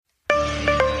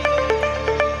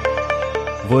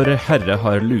Vår Herre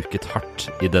har luket hardt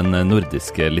i den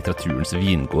nordiske litteraturens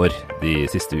vingård de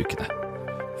siste ukene.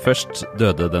 Først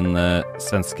døde den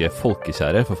svenske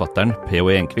folkekjære forfatteren P.O.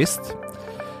 Enquist.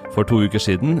 For 2 uker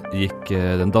siden gikk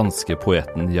den danske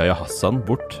poeten Yahya Hassan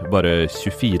bort, bare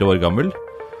 24 år gammel.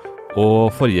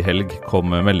 Og forrige helg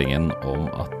kom meldingen om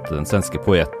at den svenske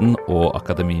poeten og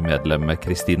akademimedlemmet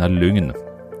Kristina Lugn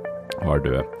var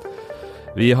død.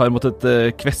 Vi har måttet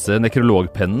kvesse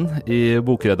nekrologpennen i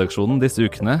bokredaksjonen disse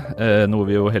ukene, noe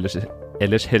vi jo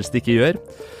ellers helst ikke gjør.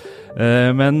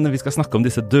 Men vi skal snakke om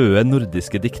disse døde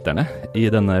nordiske dikterne i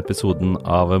denne episoden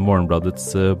av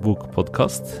Morgenbladets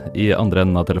bokpodcast. I andre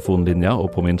enden av telefonlinja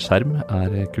og på min skjerm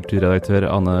er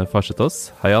kulturredaktør Anne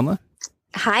Farsetås. Hei, Anne.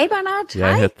 Hei, Bernhard.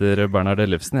 Jeg heter Bernhard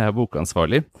Ellefsen, jeg er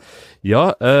bokansvarlig.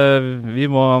 Ja, vi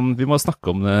må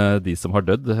snakke om de som har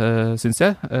dødd, synes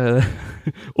jeg.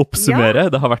 Oppsummere,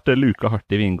 det har vært luka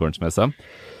hardt i vingården, som jeg sa.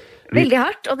 Veldig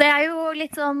hardt, og det er jo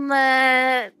litt sånn,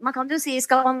 man kan jo si,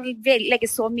 skal man legge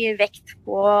så mye vekt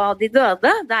på de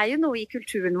døde? Det er jo noe i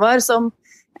kulturen vår som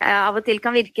av og til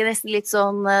kan virke nesten litt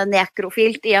sånn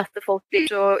nekrofilt i at folk blir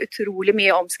så utrolig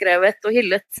mye omskrevet og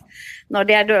hyllet når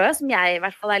de er døde, som jeg i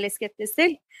hvert fall er litt skeptisk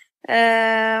til.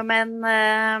 Men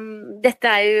dette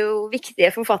er jo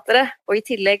viktige forfattere, og i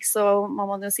tillegg så må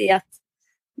man jo si at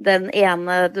den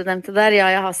ene du nevnte der,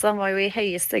 Yahya Hassan, var jo i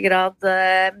høyeste grad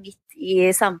midt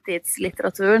i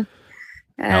samtidslitteraturen.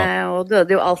 Og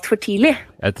døde jo alt for tidlig.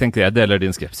 Jeg tenker jeg deler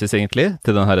din skepsis egentlig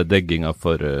til den her degginga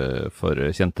for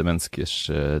kjente menneskers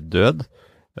død.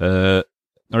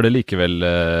 Når det likevel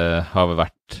har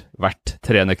vært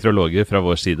 3 nekrologer fra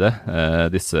vår side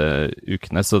disse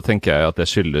ukene, så tenker jeg at det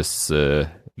skyldes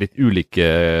litt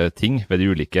ulike ting ved de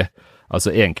ulike.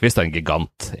 Altså Enquist er en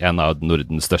gigant, en av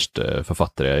Nordens største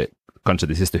forfattere,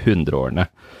 kanskje de siste 100 årene.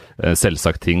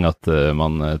 Selvsagt ting at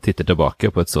man titter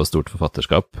tilbake på et så stort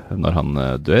forfatterskap når han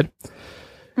dør.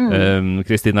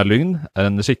 Kristina Lugn er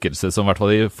en skikkelse som i hvert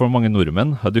fall for mange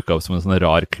nordmenn har dukket opp som en sånn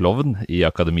rar klovn i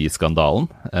akademiskandalen,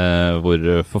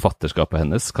 hvor forfatterskapet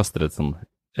hennes kaster et sånn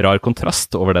rar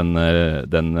kontrast over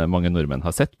den mange nordmenn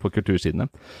har sett på kultursidene.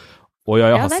 Og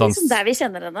Yahya Hassans, det er liksom der vi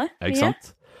kjenner henne. Ja, ikke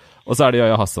sant? Og så er det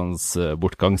Yahya Hassans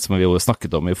bortgang, som vi jo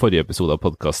snakket om i forrige episode av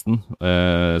podcasten,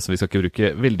 så vi skal ikke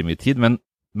bruke veldig mye tid,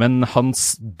 men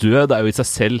hans død er jo i seg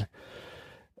selv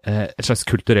et slags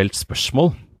kulturelt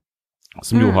spørsmål,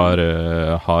 som jo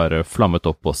har flammet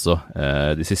opp også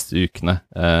de siste ukene.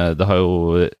 Det har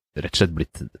jo rett og slett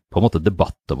blitt på en måte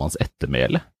debatt om hans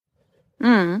ettermæle.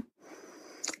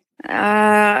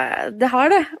 Det har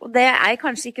det, og det er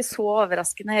kanskje ikke så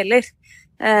overraskende heller,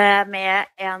 med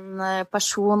en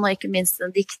person, og ikke minst en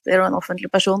dikter og en offentlig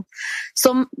person,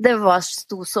 som det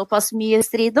sto såpass mye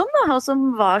strid om, da, og som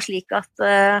var slik at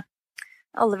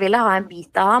alle ville ha en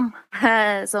bit av ham,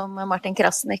 som Martin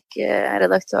Krasnik,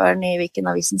 redaktøren i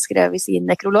Viken-avisen, skrev i sin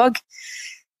nekrolog.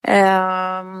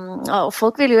 Og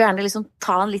folk vil jo gjerne liksom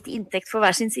ta en litt inntekt for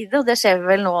hver sin side, og det ser vi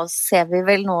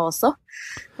vel nå også,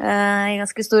 i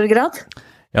ganske stor grad.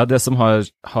 Ja, det som har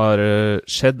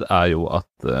skjedd er jo at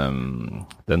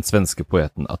den svenske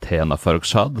poeten Athena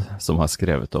Farrokhzad, som har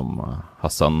skrevet om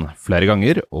Hassan flere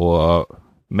ganger, og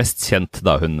mest kjent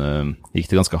da hun gikk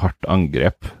til ganske hardt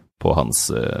angrep på hans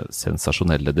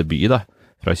sensasjonelle debut da,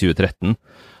 fra 2013.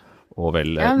 Og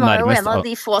vel ja, hun var jo en av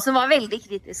de få som var veldig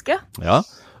kritiske. Ja,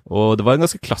 og det var en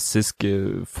ganske klassisk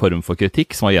form for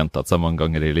kritikk som har gjentatt seg mange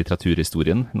ganger i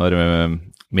litteraturhistorien, når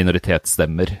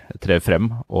minoritetsstemmer trer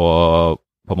frem og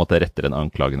på en måte retter en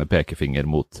anklagende pekefinger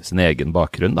mot sin egen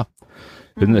bakgrunn. Da.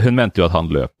 Hun mente jo at han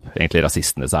løp egentlig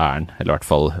rasistenes ærend, eller i hvert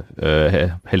fall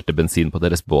helte bensin på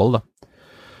deres bål. Da.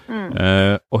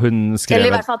 Og hun skrev...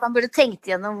 Eller i hvert fall at han burde tenkt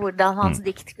gjennom hvordan hans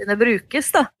dikt kunne brukes.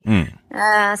 Da.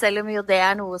 Selv om jo det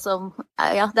er noe som...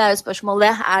 Ja, det er jo spørsmål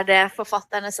det. Er det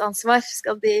forfatternes ansvar?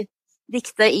 Skal de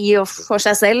dikte i og for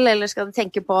seg selv, eller skal de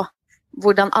tenke på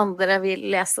hvordan andre vil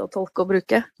lese og tolke og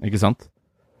bruke? Ikke sant?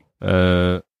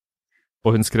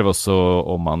 Og hun skrev også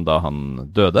om han da han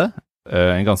døde,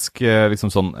 en ganske liksom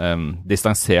sånn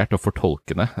distansert og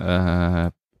fortolkende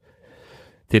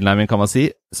tilnærming kan man si,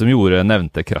 som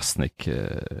nevnte Krasnik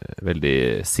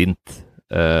veldig sint,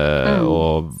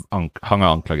 og han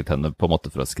har anklaget henne på en måte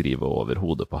for å skrive over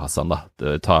hodet på Hassan, da,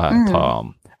 ta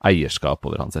eierskap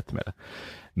over hans ettermæle.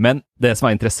 Men det som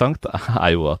er interessant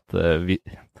er jo at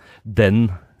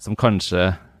den som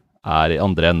kanskje er i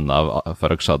andre enden av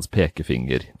Farrokhzads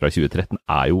pekefinger fra 2013,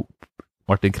 er jo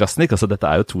Martin Krasnik. Altså dette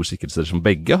er jo 2 skikkelser som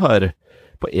begge har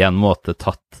på en måte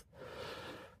tatt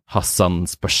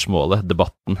Hassan-spørsmålet,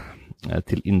 debatten,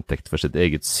 til inntekt for sitt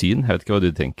eget syn. Jeg vet ikke hva du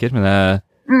tenker, men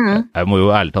jeg må jo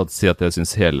ærlig talt si at jeg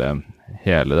synes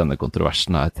hele denne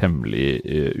kontroversen er temmelig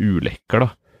ulekker,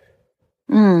 da.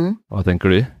 Hva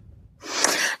tenker du?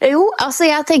 Jo, altså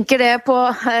jeg tenker det på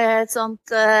et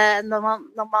sånt,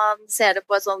 når man ser det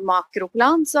på et sånt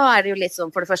makroplan, så det jo litt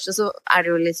sånn, for det første så det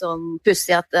jo litt sånn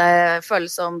pussig at det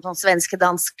føles som sånn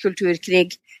svensk-dansk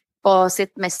kulturkrig på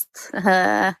sitt mest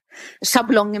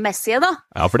sjablongmessige, da.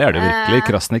 Ja, for det det virkelig.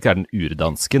 Krasnik den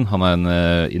urdansken. Han en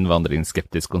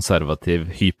innvandringsskeptisk, konservativ,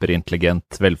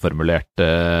 hyperintelligent, velformulert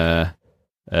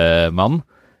mann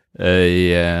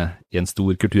i en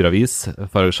stor kulturavis.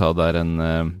 Farrokhzad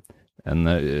en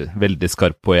veldig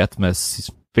skarp poet med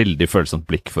veldig følsomt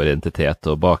blikk for identitet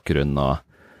og bakgrunn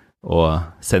og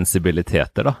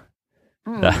sensibiliteter, da.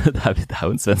 Det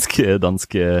jo en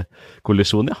svensk-dansk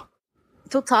kollisjon, ja.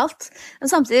 Totalt. Men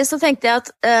samtidig så tenkte jeg at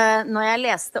når jeg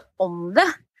leste om det,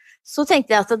 så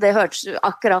tenkte jeg at det hørtes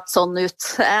akkurat sånn ut.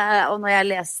 Og når jeg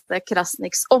leste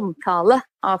Krasniks omtale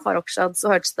av Farrokhzad,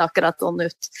 så hørtes det akkurat sånn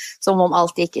ut, som om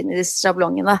alt gikk inn i disse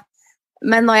sjablongene.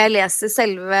 Men når jeg leser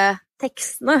selve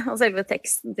tekstene, og selve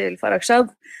teksten til Farrokhzad,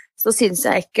 så synes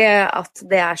jeg ikke at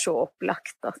det så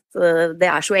opplagt, at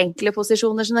det så enkle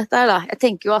posisjoner som dette da. Jeg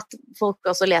tenker jo at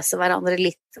folk også leser hverandre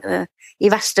litt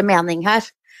i verste mening her.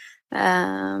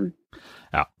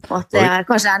 Ja. Og at det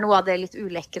kanskje noe av det litt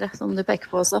ulekkere, som du peker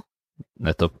på også.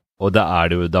 Nettopp. Og det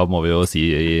det jo, da må vi jo si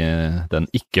i den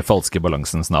ikke-falske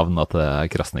balansens navn at det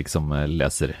Krasnik som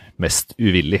leser mest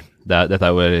uvillig.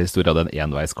 Dette jo historien av en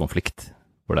enveiskonflikt,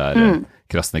 hvor det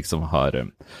Krasnik som har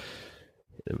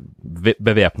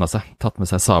bevæpnet seg, tatt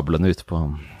med seg sablene ut på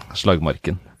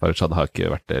slagmarken. Farrokhzad har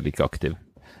ikke vært like aktiv.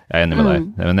 Jeg enig med deg.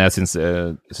 Men jeg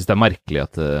synes det merkelig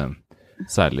at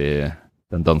særlig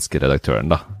den danske redaktøren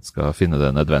da, skal finne det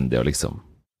nødvendig å liksom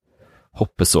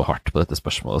hoppe så hardt på dette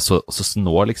spørsmålet. Så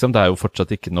nå liksom, det jo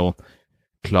fortsatt ikke noe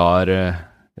klar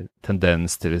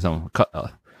tendens til liksom,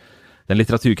 den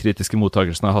litteraturkritiske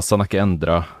mottakelsen av Hassan ikke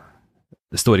endret.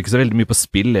 Det står ikke så veldig mye på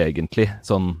spill egentlig,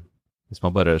 sånn hvis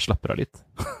man bare slapper av litt.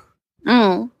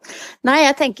 Nei,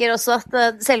 jeg tenker også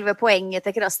at selve poenget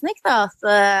til Krasnik da,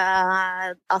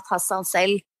 at Hassan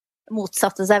selv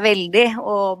motsatte seg veldig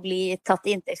og bli tatt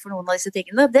i inntekt for noen av disse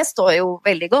tingene, det står jo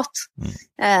veldig godt.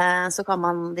 Så kan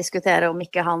man diskutere om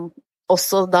ikke han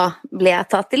også da ble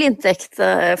tatt til inntekt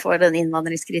for den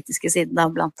innvandringskritiske siden da,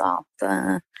 blant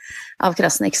annet av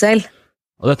Krasnik selv.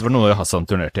 Og dette var noe Hassan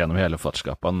turnerte gjennom hele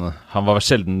forfatterskapet. Han var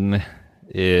sjelden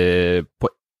på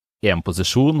en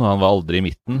posisjon, og han var aldri i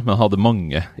midten, men han hadde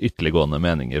mange ytterliggående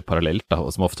meninger parallelt, da,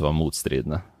 og som ofte var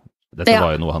motstridende. Dette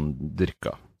var jo noe han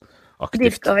dyrka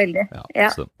aktivt. Dyrka veldig, ja.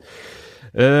 Så.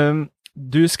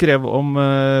 Du skrev om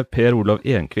Per Olav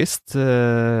Enquist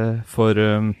for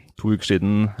 2 uker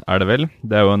siden, det vel.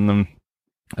 Det jo en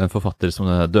forfatter som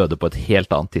døde på et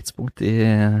helt annet tidspunkt i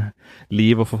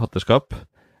liv og forfatterskap.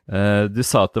 Du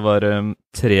sa at det var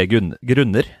 3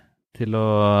 grunner til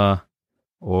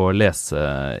å lese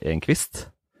Enquist.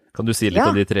 Kan du si litt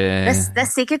om de 3? Det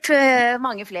sikkert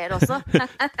mange flere også.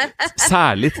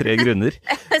 Særlig 3 grunner.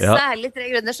 Ja. Særlig 3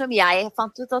 grunner som jeg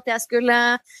fant ut at jeg skulle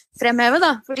fremheve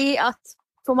da. Fordi at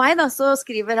for meg da, så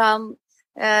skriver han,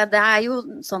 det jo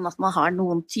sånn at man har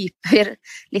noen typer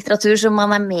litteratur som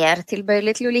man mer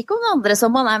tilbøyelig til å like, og andre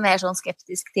som man mer sånn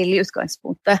skeptisk til i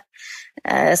utgangspunktet.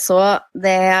 Så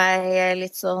det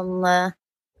litt sånn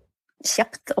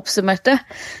kjapt oppsummerte,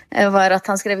 var at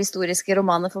han skrev historiske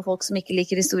romaner for folk som ikke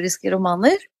liker historiske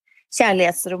romaner,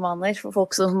 kjærlighetsromaner for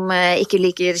folk som ikke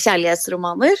liker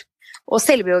kjærlighetsromaner, og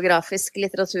selvbiografisk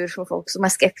litteratur for folk som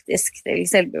skeptisk til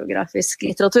selvbiografisk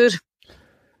litteratur.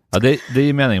 Ja, det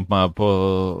gir mening på meg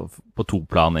på 2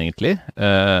 plan, egentlig.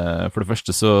 For det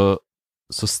første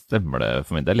så stemmer det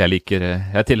for min del.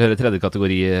 Jeg tilhører tredje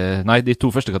kategori, nei, de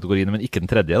 2 første kategoriene, men ikke den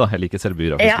tredje da. Jeg liker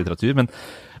selvbiografisk litteratur,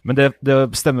 men det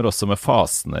stemmer også med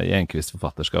fasene i Enquist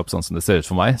forfatterskap, sånn som det ser ut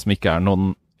for meg, som ikke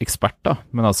noen ekspert da,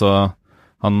 men altså,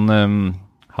 han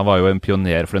var jo en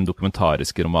pioner for den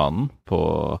dokumentariske romanen på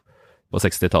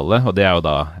 60-tallet, og det jo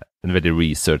da en veldig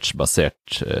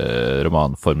research-basert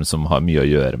romanform som har mye å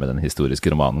gjøre med den historiske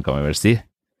romanen, kan vi vel si.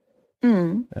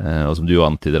 Og som du jo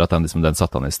antyder, at den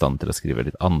satte han i stand til å skrive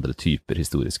litt andre typer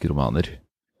historiske romaner.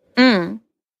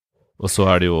 Og så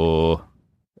det jo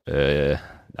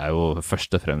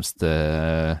først og fremst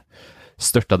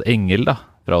Størtad engel da,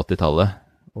 fra 80-tallet,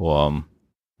 og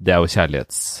det jo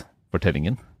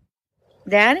kjærlighetsfortellingen.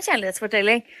 Det en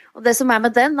kjærlighetsfortelling, og det som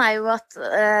med den jo at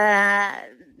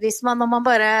når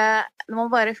man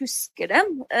bare husker den,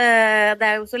 det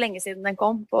jo så lenge siden den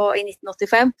kom i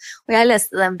 1985, og jeg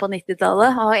leste den på 90-tallet,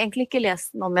 og har egentlig ikke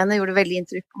lest den om igjen, det gjorde veldig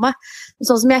inntrykk på meg. Men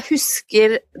sånn som det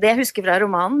jeg husker fra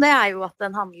romanen, det jo at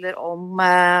den handler om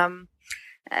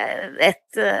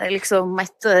et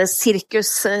sirkus,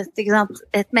 ikke sant?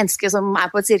 Et menneske som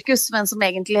på et sirkus, men som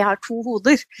egentlig har to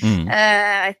hoder,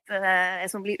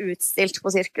 som blir utstilt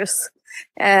på sirkus.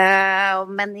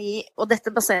 Og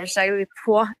dette baserer seg jo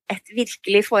på et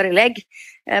virkelig forelegg,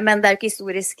 men det er jo ikke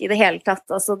historisk i det hele tatt.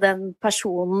 Altså den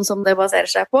personen som det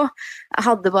baserer seg på,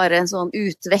 hadde bare en sånn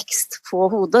utvekst på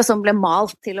hodet som ble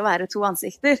malt til å være to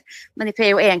ansikter. Men i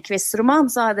P.O. Enquists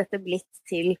roman så har dette blitt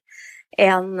til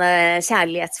en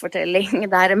kjærlighetsfortelling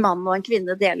der en mann og en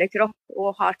kvinne deler kropp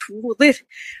og har to hoder.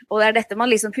 Og det er dette man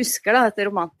liksom husker da, dette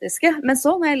romantiske. Men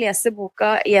så når jeg leser boka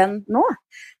igjen nå,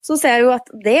 så ser jeg jo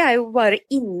at det er jo bare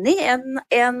inni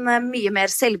en mye mer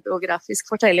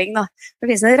selvbiografisk fortelling da. Det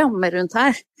finnes en ramme rundt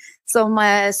her som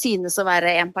synes å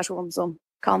være en person som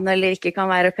kan eller ikke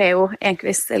kan være P.O.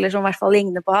 Enquist, eller som i hvert fall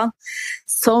ligner på han,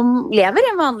 som lever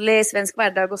i en vanlig svensk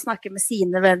hverdag og snakker med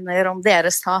sine venner om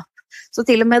deres tap. Så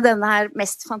til og med denne her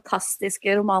mest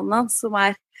fantastiske romanen som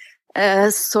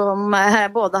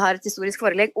både har et historisk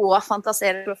forelegg og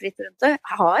fantaserer og fritt rundt det,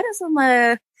 har en sånn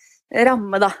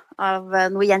ramme da, av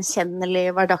noe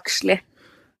gjenkjennelig, hverdagslig.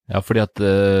 Ja, fordi at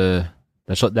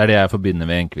det er det jeg forbinder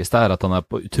med Enquist, er at han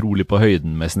utrolig på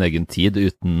høyden med sin egen tid,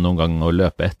 uten noen gang å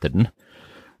løpe etter den.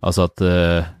 Altså at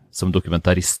som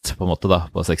dokumentarist på en måte da,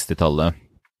 på 60-tallet,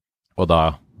 og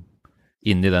da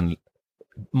inn i den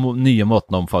nye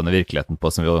måten å omfavne virkeligheten på,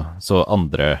 som vi jo så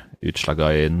andre utslag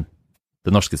av i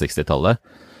det norske 60-tallet.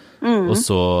 Og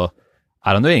så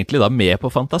er han jo egentlig da med på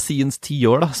fantasiens 10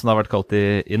 år, da, som det har vært kalt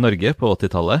i Norge på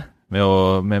 80-tallet,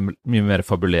 med mye mer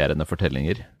fabulerende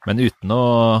fortellinger, men uten å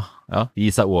gi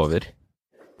seg over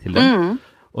til dem.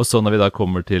 Og så når vi da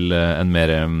kommer til en mer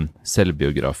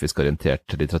selvbiografisk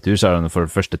orientert litteratur, så er han for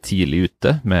det første tidlig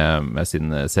ute med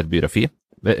sin selvbiografi.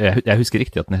 Jeg husker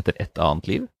riktig at den heter Et annet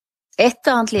liv. Et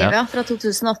annet liv, ja, fra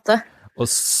 2008. Og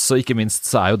så ikke minst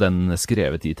så er jo den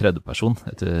skrevet i tredjeperson,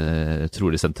 et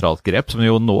utrolig sentralt grep, som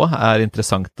jo nå er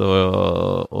interessant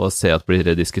å se at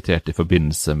blir diskutert i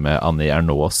forbindelse med Annie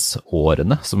Ernaux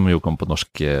Årene, som jo kom på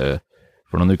norsk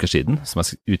for noen uker siden, som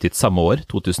er utgitt samme år,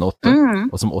 2008,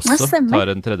 og som også tar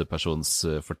en tredjepersons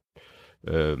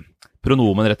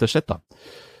pronomen, rett og slett, da,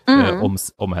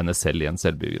 om henne selv i en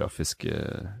selvbiografisk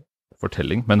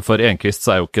fortelling. Men for Enquist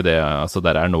så er jo ikke det, altså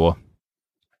der nå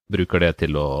bruker det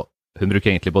til hun bruker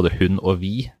egentlig både hun og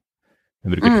vi.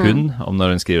 Hun bruker hun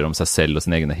når hun skriver om seg selv og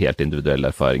sine egne helt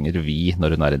individuelle erfaringer, vi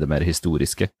når hun er i det mer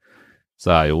historiske.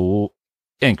 Så er jo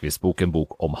Enquists bok en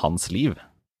bok om hans liv.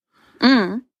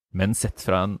 Men sett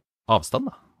fra en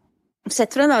avstand da.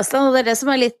 Sett fra en avstand, og det er det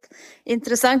som er litt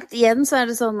interessant. Igjen så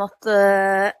er det sånn at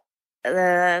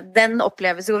den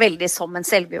oppleves jo veldig som en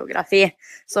selvbiografi,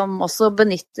 som også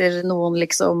benytter noen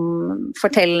liksom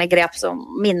fortellende grep som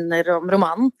minner om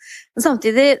romanen. Men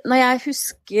samtidig, når jeg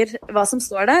husker hva som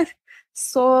står der,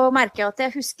 så merker jeg at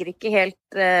jeg husker ikke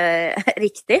helt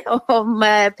riktig om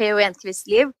P.O. Enquists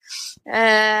liv.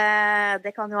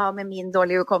 Det kan jo ha med min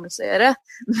dårlige hukommelse å gjøre,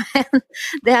 men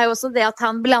det er jo også det at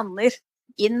han blander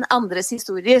inn andres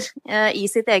historier i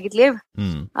sitt eget liv.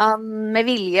 Han med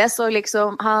vilje så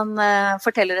liksom han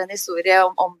forteller en historie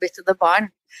om ombyttede barn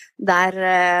der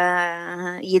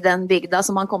i den bygda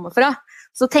som han kommer fra.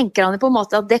 Så tenker han på en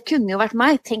måte at det kunne jo vært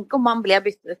meg. Tenk om han ble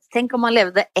byttet. Tenk om han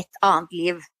levde et annet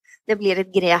liv. Det blir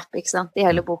et grep, ikke sant, i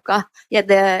hele boka. Er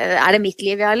det mitt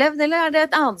liv jeg har levd, eller er det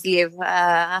et annet liv?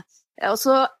 Og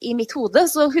så i mitt hode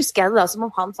så husker jeg det da som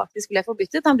om han faktisk ble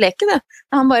forbyttet. Han ble ikke det.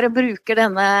 Han bare bruker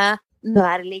denne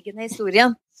nærliggende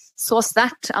historien så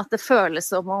sterkt at det føles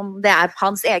som om det er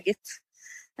hans eget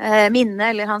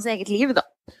minne eller hans eget liv da.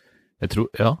 Jeg tror,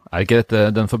 er ikke dette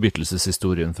den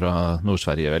forbyttelseshistorien fra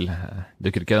Nord-Sverige vel?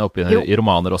 Dukker ikke opp i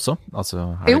romaner også? Altså,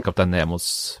 er det Kaptein Nemos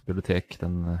bibliotek?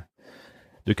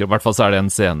 I hvert fall så er det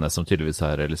en scene som tydeligvis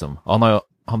er liksom,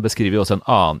 han beskriver jo også en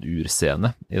annen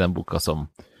urscene i den boka som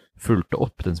fulgte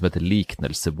opp, den som heter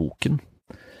Liknelseboken,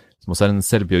 som også er en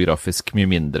selvbiografisk mye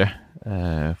mindre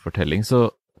fortelling,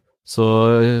 så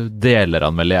deler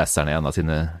han med leserne en av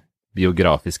sine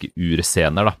biografiske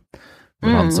urscener da,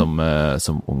 hvor han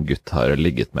som ung gutt har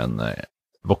ligget med en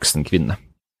voksen kvinne.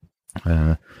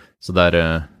 Så der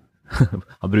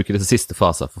han bruker disse siste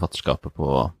faser av forfatterskapet på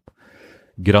å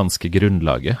granske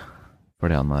grunnlaget for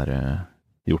det han har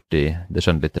gjort i det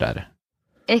skjønnlitterære.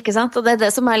 Ikke sant? Og det er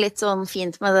det som er litt sånn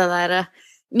fint med det der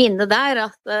minnet der,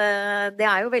 at det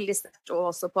er jo veldig sterkt og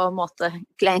også på en måte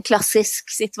en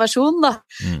klassisk situasjon da.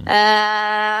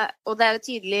 Og det er jo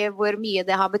tydelig hvor mye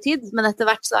det har betydd, men etter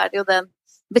hvert så er det jo den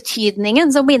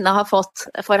betydningen som minnet har fått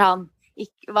for han.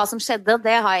 Hva som skjedde,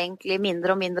 det har egentlig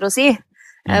mindre og mindre å si.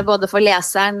 både for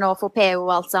leseren og for PO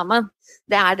og alt sammen,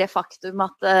 det det faktum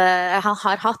at han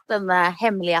har hatt denne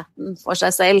hemmeligheten for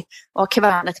seg selv og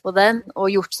kvernet på den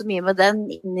og gjort så mye med den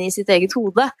inn i sitt eget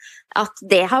hode, at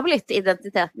det har blitt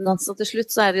identiteten hans. Og til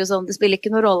slutt så det jo sånn, det spiller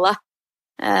ikke noen rolle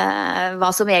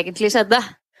hva som egentlig skjedde.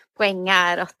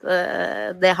 Poenget at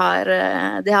det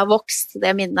har vokst,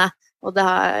 det minnet, og det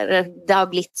har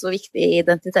blitt så viktig i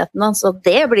identiteten hans, og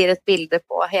det blir et bilde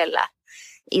på hele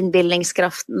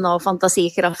innbildingskraften og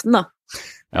fantasikraften da.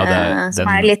 Ja, som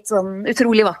litt sånn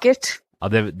utrolig vakkert. Ja,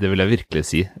 det vil jeg virkelig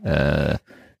si.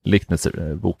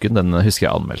 Liknelseboken, den husker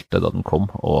jeg anmeldte da den kom,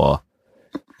 og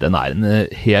den en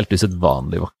helt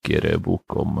usedvanlig vakker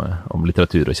bok om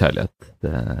litteratur og kjærlighet.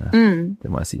 Det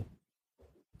må jeg si.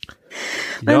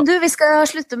 Men du, vi skal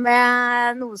slutte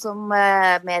med noe som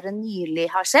mer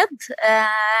nylig har skjedd,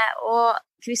 og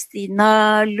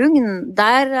Kristina Lugn,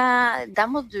 der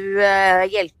må du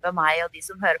hjelpe meg og de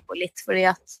som hører på litt, fordi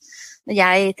at når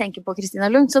jeg tenker på Kristina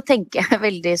Lugn, så tenker jeg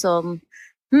veldig sånn,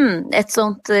 et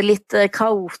sånt litt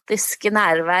kaotisk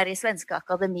nærvær i Svenska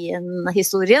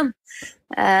Akademien-historien.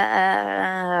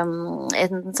 En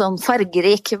sånn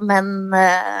fargerik, men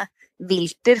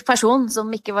vilter person som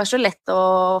ikke var så lett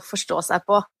å forstå seg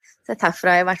på. Sett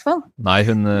herfra i hvert fall. Nei,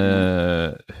 hun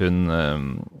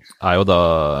jo da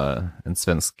en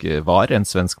svensk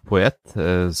poet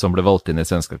som ble valgt inn i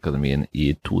Svenska Akademien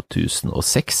i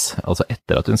 2006, altså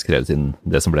etter at hun skrev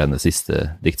det som ble hennes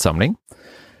siste diktsamling.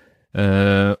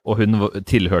 Og hun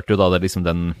tilhørte jo da liksom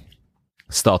den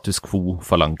status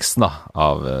quo-falangsen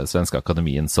av Svenska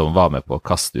Akademien som var med på å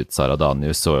kaste ut Sara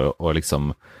Danius og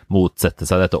liksom motsette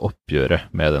seg dette oppgjøret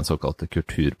med den såkalte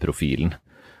kulturprofilen.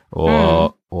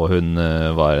 Og hun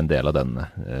var en del av den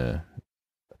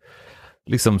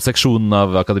liksom seksjonen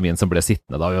av akademien som ble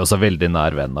sittende da, og også veldig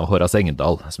nær venn av Horace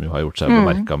Engdahl, som jo har gjort seg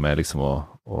bemerket med liksom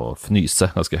å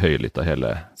fnyse ganske høylytt av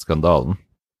hele skandalen.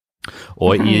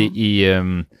 Og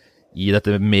i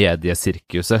dette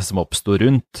mediesirkuset som oppstod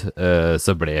rundt,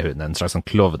 så ble hun en slags sånn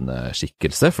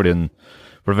klovneskikkelse, fordi hun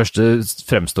for det første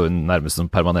fremstod hun nærmest som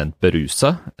permanent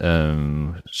beruset,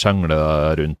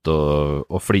 sjanglet rundt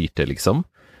og flirte liksom.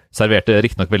 Serverte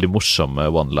riktignok veldig morsomme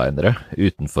one-linere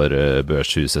utenfor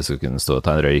børshuset, så kunne stå og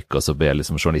ta en røyk, og så be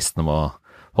liksom journalisten om å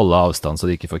holde avstand så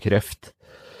de ikke får kreft.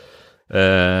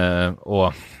 Og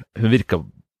hun virket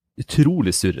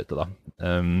utrolig surrete da.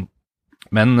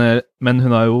 Men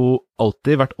hun har jo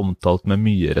alltid vært omtalt med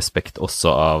mye respekt også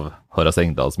av Horace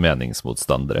Engdahls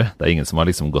meningsmotstandere. Det ingen som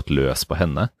har liksom gått løs på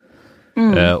henne.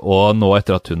 Og nå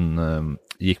etter at hun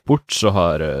gikk bort, så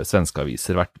har svenske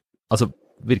aviser vært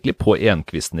virkelig på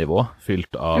enkvistnivå,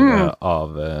 fylt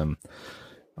av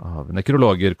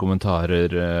nekrologer,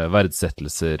 kommentarer,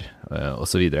 verdsettelser og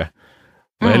så videre.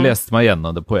 Og jeg leste meg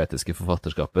gjennom det poetiske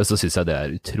forfatterskapet, så synes jeg det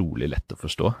utrolig lett å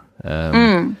forstå.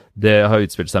 Det har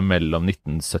utspilt seg mellom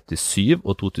 1977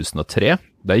 og 2003.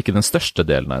 Det ikke den største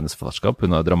delen av hennes forfatterskap.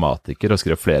 Hun er dramatiker og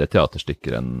skrev flere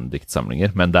teaterstykker enn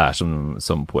diktsamlinger, men det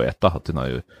som poet da, at hun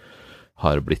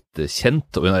har blitt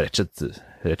kjent, og hun har rett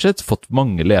og slett fått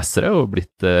mange lesere og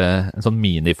blitt en sånn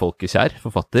mini-folkekjær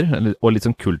forfatter, og litt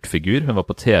sånn kultfigur. Hun var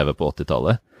på TV på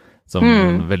 80-tallet, som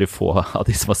veldig få av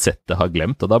de som har sett det har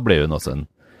glemt, og da ble hun også en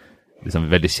liksom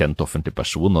veldig kjent offentlig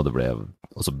person, og det ble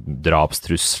også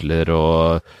drapstrusler,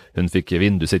 og hun fikk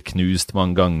vinduet sitt knust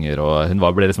mange ganger, og hun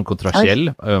ble liksom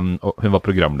kontroversiell, og hun var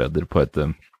programleder på et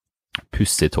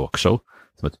pussig talkshow,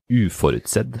 som et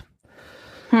uforutsedd.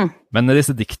 Men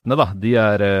disse diktene da, de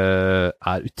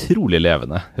utrolig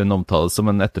levende. Hun omtales som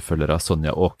en etterfølger av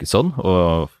Sonja Åkesson,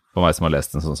 og for meg som har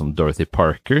lest en sånn som Dorothy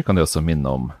Parker, kan de også minne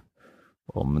om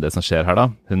det som skjer her da.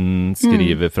 Hun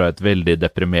skriver fra et veldig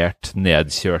deprimert,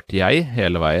 nedkjørt jeg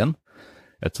hele veien.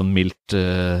 Et sånn mildt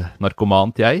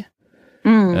narkomant jeg.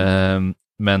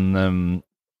 Men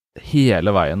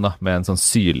hele veien da, med en sånn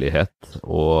syrlighet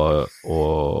og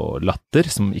latter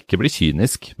som ikke blir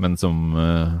kynisk, men som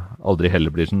aldri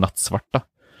heller blir sånn nattsvart da.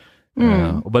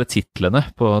 Og bare titlene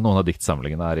på noen av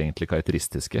diktsamlingene egentlig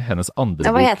karakteristiske. Hennes andre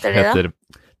bok heter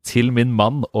Til min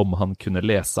mann om han kunne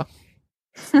lese.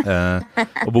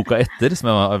 Og boka etter, som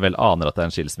jeg vel aner at det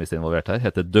en skilsmisse involvert her,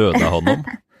 heter Døde honom.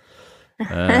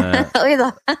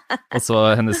 Og så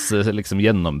hennes liksom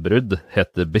gjennombrudd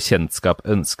heter Bekjentskap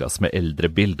ønskas med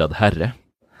eldre bildad herre.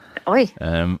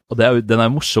 Og den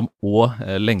morsom og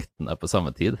lengtende på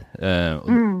samme tid.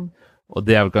 Og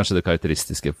det vel kanskje det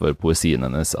karakteristiske for poesien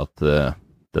hennes, at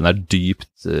den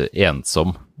dypt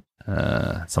ensom,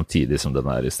 samtidig som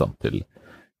den i stand til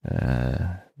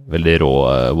veldig rå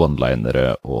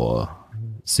one-linere og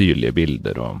syrlige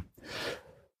bilder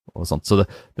og sånt. Så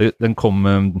den kom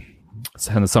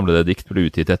hennes samlede dikt ble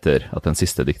utgitt etter at den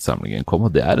siste diktsamlingen kom,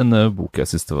 og det en bok jeg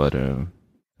synes det var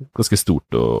ganske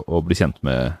stort å bli kjent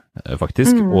med,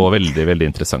 faktisk, og veldig, veldig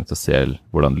interessant å se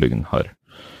hvordan Lugn har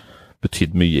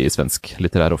betydd mye i svensk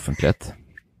litterær offentlighet.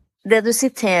 Det du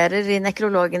siterer i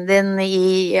nekrologen din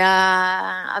i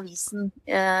avisen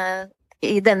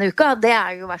i denne uka, det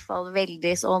jo i hvert fall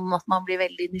veldig sånn at man blir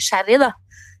veldig nysgjerrig, da.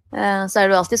 Så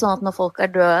det jo alltid sånn at når folk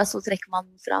døde, så trekker man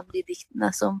fram de diktene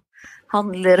som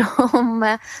handler om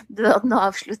døden og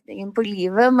avslutningen på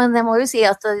livet. Men jeg må jo si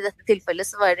at i dette tilfellet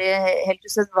så var det helt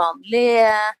usedvanlig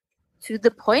to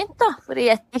the point, da. For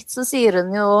i et dikt så sier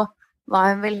hun jo hva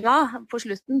hun vil ha på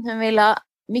slutten. Hun vil ha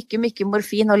mye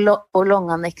morfin og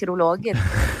lange nekrologer.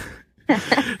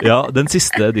 Ja, den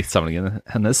siste diktsamlingen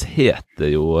hennes heter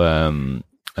jo,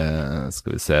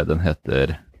 skal vi se, den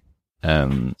heter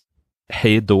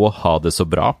Hei då, ha det så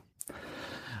bra.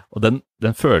 Og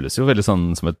den føles jo veldig sånn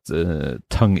som et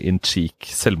tongue-in-cheek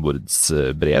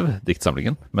selvmordsbrev,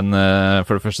 diktsamlingen. Men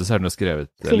for det første så den jo skrevet...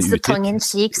 Finns det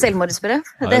tongue-in-cheek selvmordsbrev?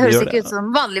 Ja, det høres ikke ut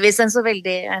som vanligvis en så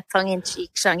veldig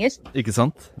tongue-in-cheek-sjanger. Ikke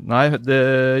sant? Nei, det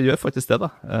gjør faktisk det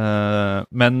da.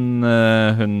 Men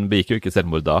hun begikk jo ikke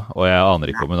selvmord da, og jeg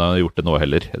aner ikke om hun har gjort det nå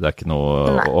heller. Det ikke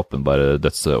noe åpenbare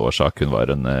dødsårsak. Hun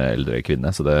var en eldre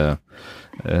kvinne, så det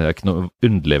ikke noe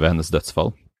underlig ved hennes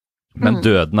dødsfall. Men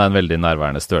døden en veldig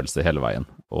nærværende størrelse hele veien,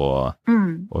 og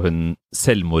hun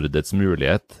selvmordets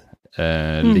mulighet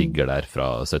ligger der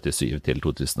fra 77 til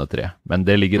 2003. Men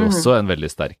det ligger også en veldig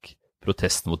sterk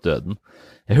protest mot døden.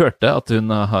 Jeg hørte at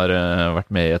hun har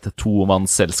vært med i et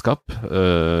tomannsselskap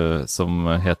som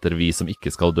heter Vi som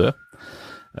ikke skal dø.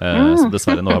 Som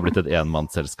dessverre nå har blitt et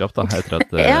enmannsselskap da, etter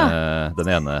at det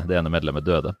ene medlemmet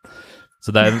døde. Så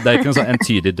det ikke noen sånn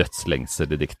entydig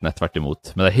dødslengsel i diktene, tvert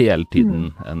imot. Men det hele tiden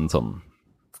en sånn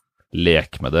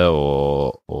lek med det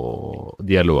og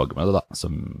dialog med det da,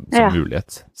 som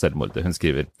mulighet, selvmordet. Hun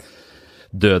skriver,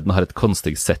 døden har et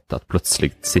konstig sett at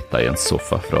plutselig sitte i en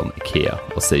sofa fra Ikea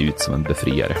og se ut som en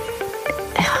befriere.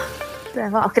 Ja,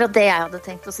 det var akkurat det jeg hadde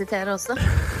tenkt å sitere også.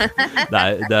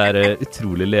 det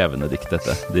utrolig levende dikt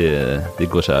dette.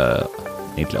 De går seg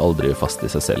egentlig aldri fast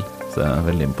i seg selv, så jeg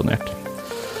veldig imponert.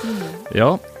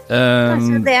 Ja.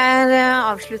 Kanskje det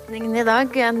avslutningen i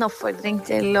dag, en oppfordring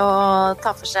til å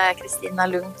ta for seg Kristina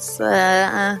Lunds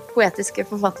poetiske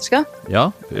forfatterskap. Ja,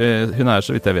 hun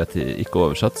så vidt jeg vet ikke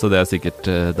oversatt, så det sikkert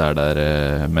der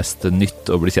det mest nytt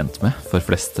å bli kjent med for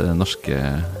flest norske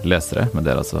lesere, men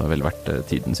det altså vel vært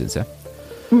tiden, synes jeg.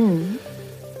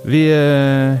 Vi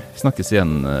snakkes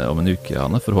igjen om en uke,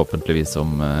 Anne, forhåpentligvis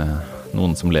om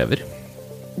noen som lever.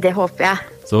 Det håper jeg.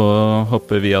 Så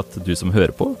håper vi at du som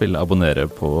hører på vil abonnere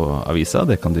på avisa.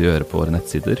 Det kan du gjøre på våre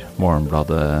nettsider,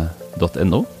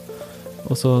 morgenbladet.no.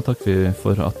 Og så takker vi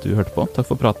for at du hørte på. Takk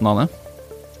for praten, Anne.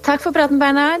 Takk for praten,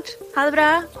 Bernhard. Ha det bra.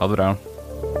 Ha det bra.